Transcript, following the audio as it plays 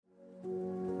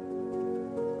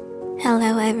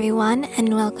Hello everyone,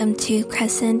 and welcome to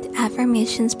Crescent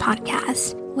Affirmations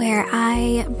podcast, where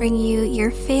I bring you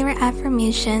your favorite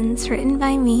affirmations written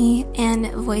by me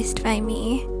and voiced by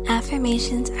me.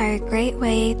 Affirmations are a great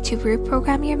way to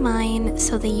reprogram your mind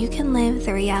so that you can live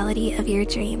the reality of your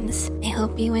dreams. I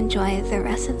hope you enjoy the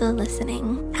rest of the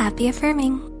listening. Happy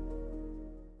affirming!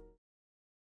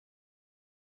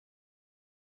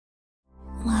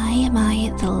 Why am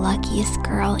I the luckiest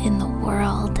girl in the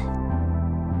world?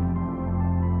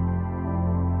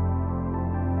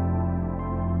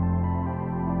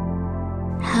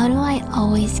 How do I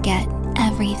always get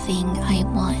everything I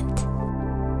want?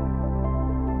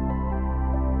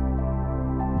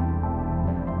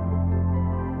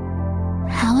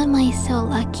 How am I so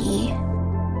lucky?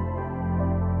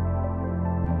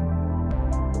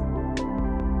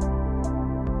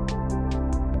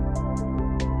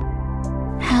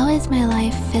 How is my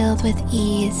life filled with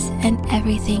ease and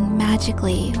everything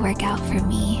magically work out for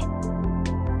me?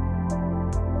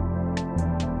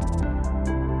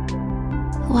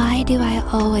 Why do I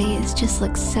always just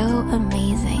look so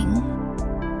amazing?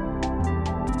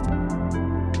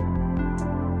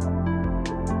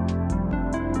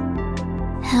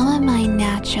 How am I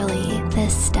naturally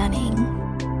this stunning?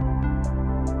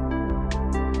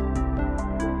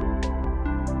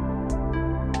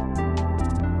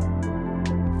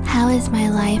 How is my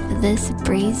life this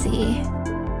breezy?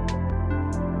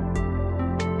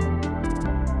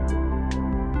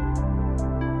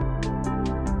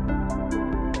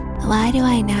 Why do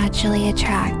I naturally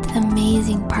attract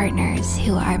amazing partners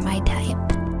who are my type?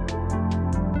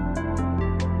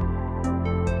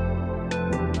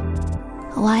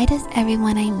 Why does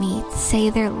everyone I meet say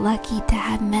they're lucky to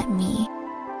have met me?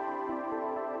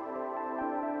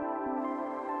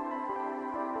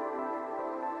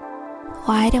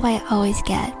 Why do I always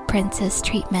get princess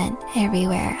treatment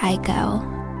everywhere I go?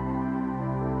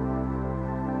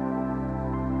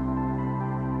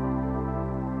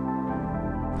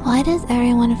 Why does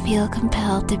everyone feel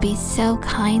compelled to be so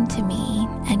kind to me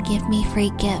and give me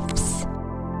free gifts?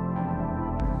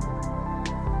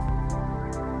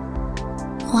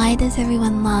 Why does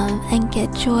everyone love and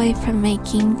get joy from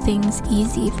making things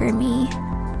easy for me?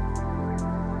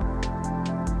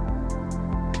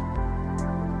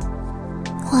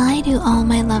 Why do all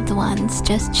my loved ones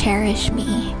just cherish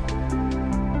me?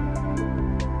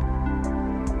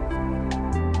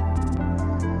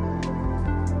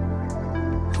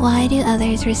 Why do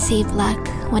others receive luck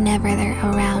whenever they're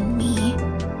around me?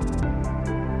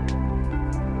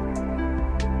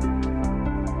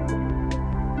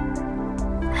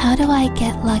 How do I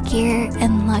get luckier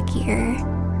and luckier?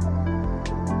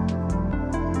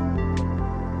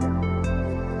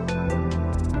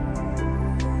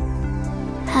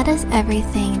 How does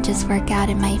everything just work out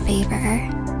in my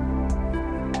favor?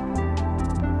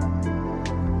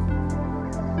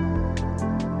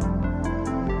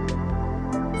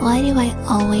 Why do I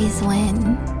always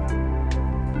win?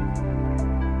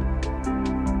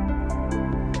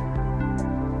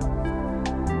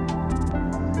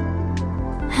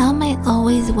 How am I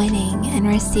always winning and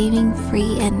receiving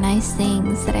free and nice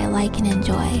things that I like and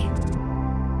enjoy?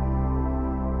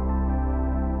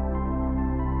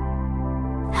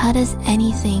 How does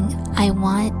anything I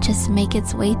want just make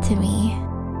its way to me?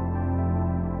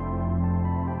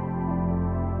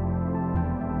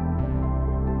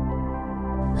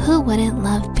 Who wouldn't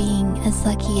love being as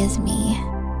lucky as me?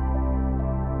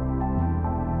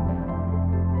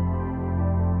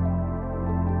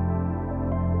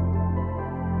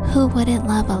 Who wouldn't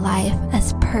love a life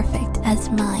as perfect as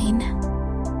mine?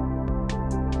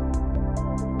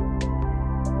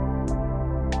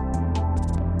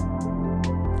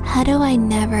 How do I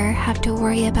never have to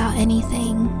worry about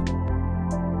anything?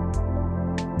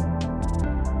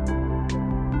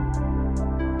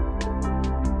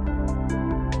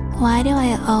 Why do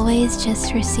I always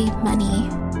just receive money?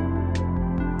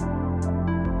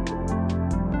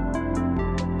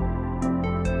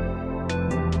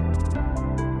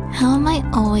 How am I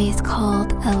always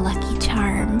called a lucky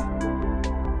charm?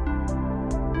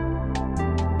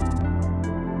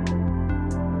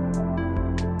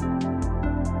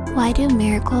 Why do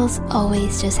miracles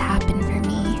always just happen for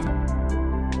me?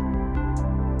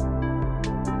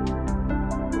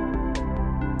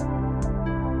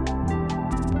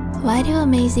 Why do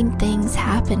amazing things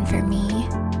happen for me?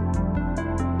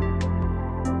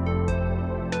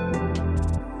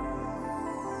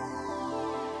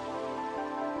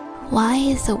 Why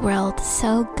is the world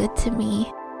so good to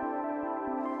me?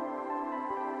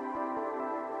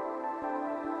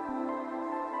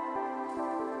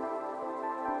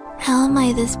 How am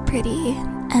I this pretty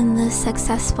and this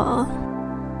successful?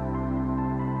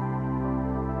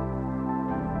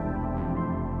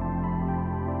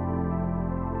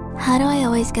 How do I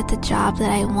always get the job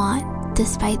that I want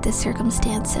despite the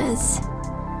circumstances?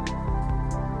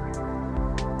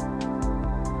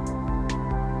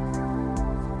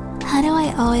 How do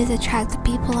I always attract the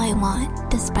people I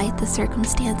want despite the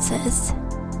circumstances?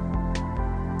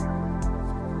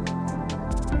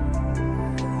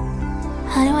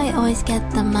 How do I always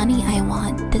get the money I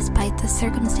want despite the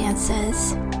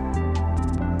circumstances?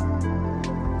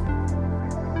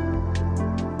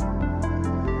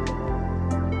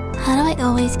 How do I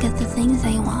always get the things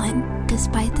I want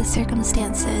despite the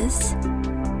circumstances?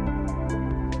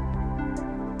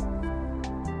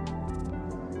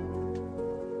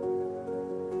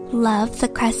 Love the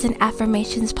Crescent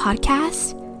Affirmations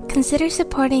podcast? Consider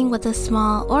supporting with a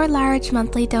small or large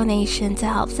monthly donation to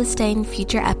help sustain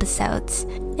future episodes.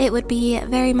 It would be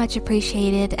very much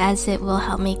appreciated as it will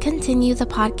help me continue the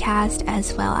podcast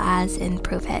as well as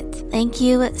improve it. Thank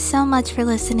you so much for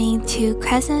listening to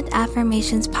Crescent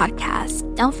Affirmations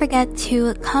podcast. Don't forget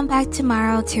to come back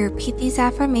tomorrow to repeat these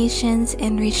affirmations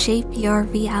and reshape your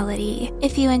reality.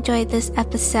 If you enjoyed this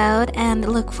episode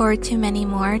and look forward to many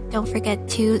more, don't forget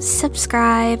to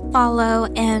subscribe, follow,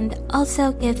 and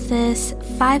also give this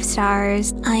 5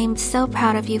 stars. I'm so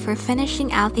proud of you for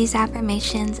finishing out these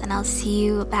affirmations, and I'll see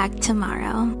you back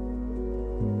tomorrow.